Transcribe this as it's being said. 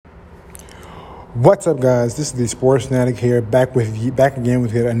What's up, guys? This is the Sports Fanatic here, back again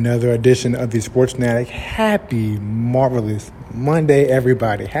with yet another edition of the Sports Fanatic. Happy marvelous Monday,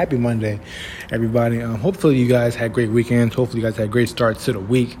 everybody! Happy Monday, everybody! Hopefully, you guys had great weekends. Hopefully, you guys had great starts to the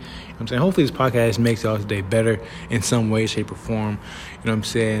week. You know what I'm saying? Hopefully, this podcast makes y'all's day better in some way, shape, or form. You know what I'm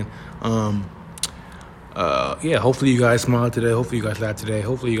saying? Hopefully you guys smiled today. Hopefully you guys laughed today.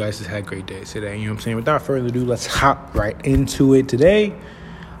 Hopefully you guys just had great days today. You know what I'm saying? Without further ado, let's hop right into it. Today,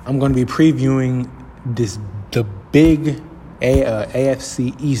 I'm going to be previewing the big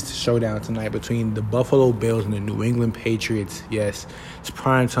AFC East showdown tonight between the Buffalo Bills and the New England Patriots. Yes, it's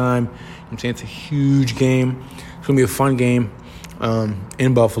prime time. You know what I'm saying? It's a huge game. It's going to be a fun game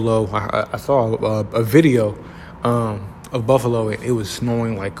in Buffalo. I saw a video of Buffalo. It was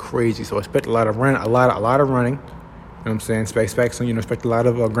snowing like crazy, so I expect a lot of running. You know what I'm saying? Expect a lot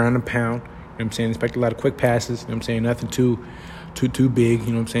of ground and pound. You know what I'm saying? Expect a lot of quick passes. You know what I'm saying? Nothing too big. You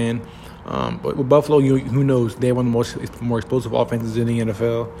know what I'm saying? But with Buffalo, who knows? They're one of the more explosive offenses in the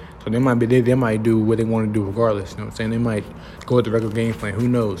NFL. So they might do what they want to do regardless. You know what I'm saying? They might go with the regular game plan. Who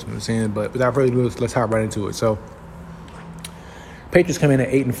knows? You know what I'm saying? But without further ado, let's hop right into it. So Patriots come in at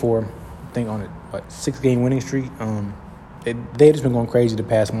 8-4. I think on a 6-game winning streak. They've just been going crazy the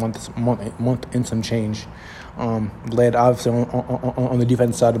past month and some change. Led obviously on the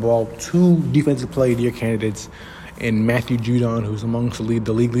defensive side of the ball, 2 defensive player of the year candidates in Matthew Judon, who's amongst the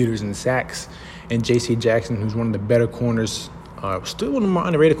league leaders in sacks, and J.C. Jackson, who's one of the better corners, still one of the more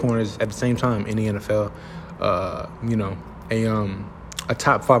underrated corners at the same time in the NFL. A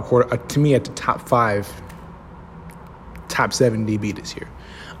top 5 quarter to me at the top 7 DB this year.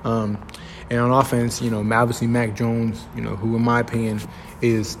 And on offense, obviously Mac Jones, who in my opinion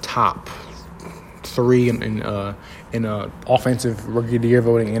is top 3 in offensive rookie of the year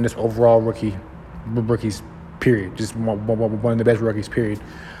voting and just overall rookies, period. Just one of the best rookies, period.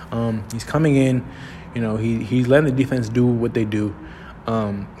 He's coming in, he's letting the defense do what they do.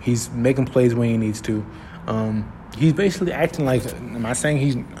 He's making plays when he needs to. He's basically acting like, I'm not saying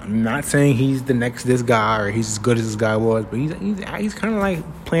he's the next this guy or he's as good as this guy was, but he's kind of like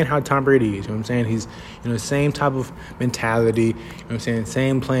playing how Tom Brady is. You know what I'm saying? He's same type of mentality. You know what I'm saying?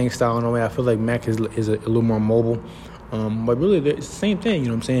 Same playing style in a way. I feel like Mac is a little more mobile. But really, it's the same thing. You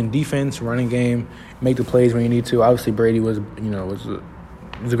know what I'm saying? Defense, running game, make the plays when you need to. Obviously, Brady was a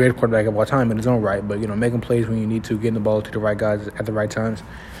great quarterback of all time in his own right, but making plays when you need to, getting the ball to the right guys at the right times.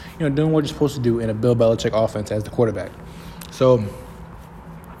 Doing what you're supposed to do in a Bill Belichick offense as the quarterback. So,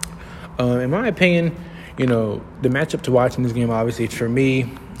 in my opinion, the matchup to watch in this game, obviously, for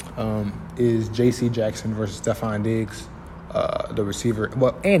me, is J.C. Jackson versus Stephon Diggs, the receiver.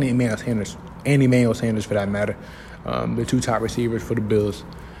 Well, and Emmanuel Sanders for that matter. The 2 top receivers for the Bills.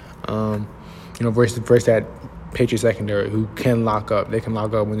 Versus that Patriots secondary who can lock up. They can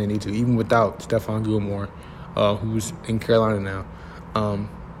lock up when they need to, even without Stephon Gilmore, who's in Carolina now.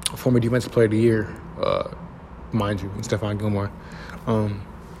 Former defensive player of the year, mind you, Stephon Gilmore.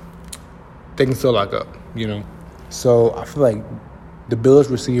 They can still lock up, So I feel like the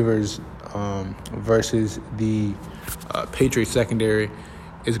Bills receivers versus the Patriots secondary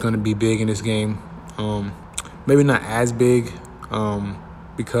is going to be big in this game. Maybe not as big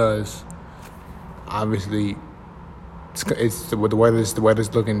because obviously it's the weather's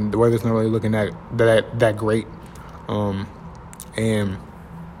not really looking that great, and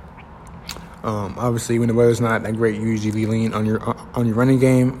obviously when the weather's not that great, you usually lean on your running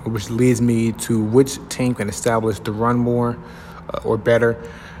game, which leads me to which team can establish the run more or better.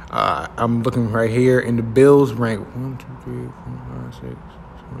 I'm looking right here, and the Bills rank 1, 2, 3, 4, 5, 6, 7,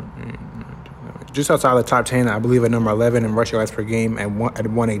 8, 9, 10, 11, just outside the top 10, I believe, at number 11 in rush yards per game at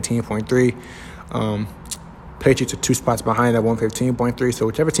 118.3. Patriots are 2 spots behind at 115.3. So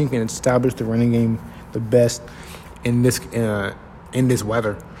whichever team can establish the running game the best in this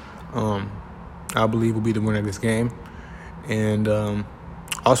weather, I believe will be the winner of this game. And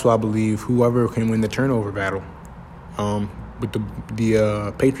also, I believe whoever can win the turnover battle. With the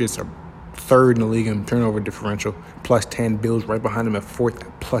Patriots are 3rd in the league in turnover differential, plus 10. Bills right behind them at 4th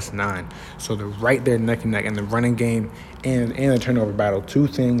at plus 9. So they're right there neck and neck in the running game and the turnover battle. 2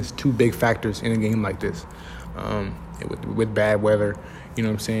 big factors in a game like this. With bad weather, you know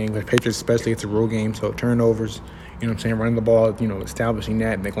what I'm saying? The Patriots especially, it's a road game, so turnovers, running the ball, establishing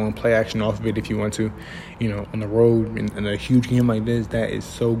that, and they're going to play action off of it if you want to, on the road in a huge game like this,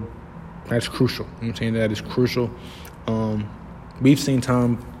 that's crucial. You know what I'm saying? That is crucial. We've seen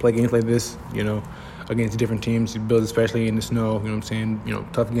Tom play games like this, against different teams, Bills especially in the snow, you know what I'm saying?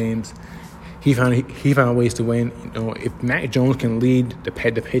 Tough games. He found ways to win. If Mac Jones can lead the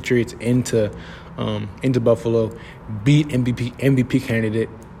Patriots into Buffalo, beat MVP candidate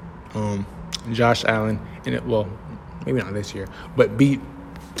Josh Allen, maybe not this year, but beat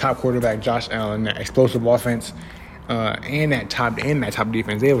top quarterback Josh Allen, that explosive offense, and that top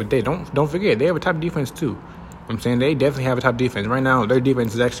defense. Don't forget they have a top defense too. I'm saying they definitely have a top defense right now. Their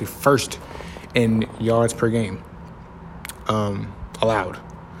defense is actually first in yards per game allowed.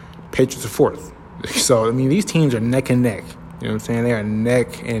 Patriots are fourth. So I mean, these teams are neck and neck. You know what I'm saying? They are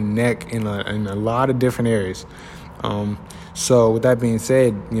neck and neck in a lot of different areas. So with that being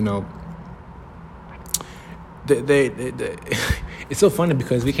said, you know, it's so funny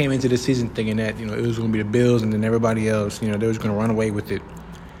because we came into this season thinking that, you know, it was going to be the Bills and then everybody else, you know, they was going to run away with it.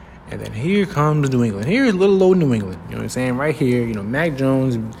 And then here comes New England. Here's little old New England. You know what I'm saying? Right here, you know, Mac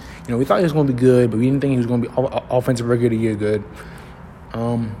Jones, you know, we thought he was going to be good, but we didn't think he was going to be offensive record of the year good.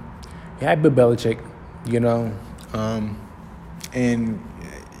 He had Bill Belichick, you know, and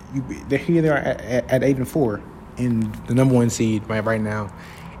they're here. They are at 8-4 in the number one seed right now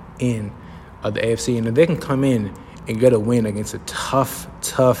in the AFC, and if they can come in and get a win against a tough,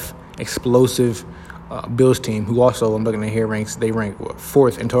 explosive Bills team, who also, I'm looking at here, they rank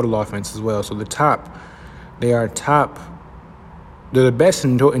fourth in total offense as well. So they're the best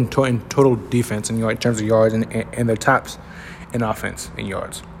in total defense in terms of yards, and they're tops in offense in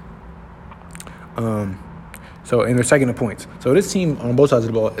yards. So, and they're second in points. So this team on both sides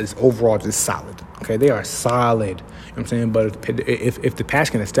of the ball is overall just solid. Okay, they are solid. You know what I'm saying? But if the pass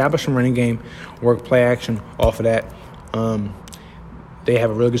can establish a running game, work play action off of that, they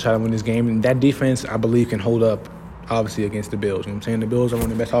have a really good shot at winning this game. And that defense, I believe, can hold up, obviously, against the Bills. You know what I'm saying? The Bills are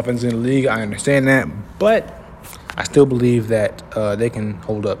one of the best offenses in the league. I understand that. But I still believe that they can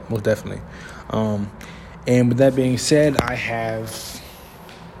hold up, most definitely. And with that being said, I have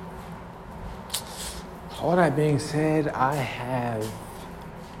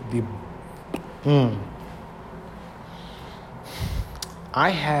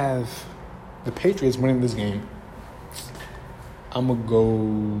the Patriots winning this game. I'm going to go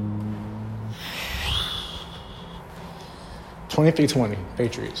 23-20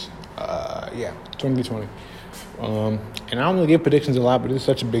 Patriots. 23-20. And I don't really give predictions a lot, but it's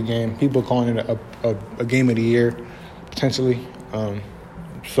such a big game. People are calling it a game of the year, potentially.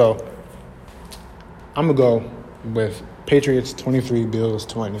 So I'm going to go with Patriots 23, Bills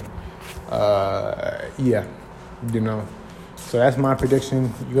 20. You know. So that's my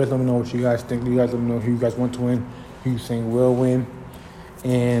prediction. You guys let me know what you guys think. You guys let me know who you guys want to win, who you think will win.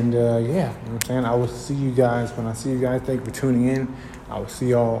 And, you know what I'm saying? I will see you guys when I see you guys. Thank you for tuning in. I will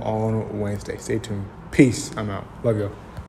see y'all on Wednesday. Stay tuned. Peace. I'm out. Love y'all.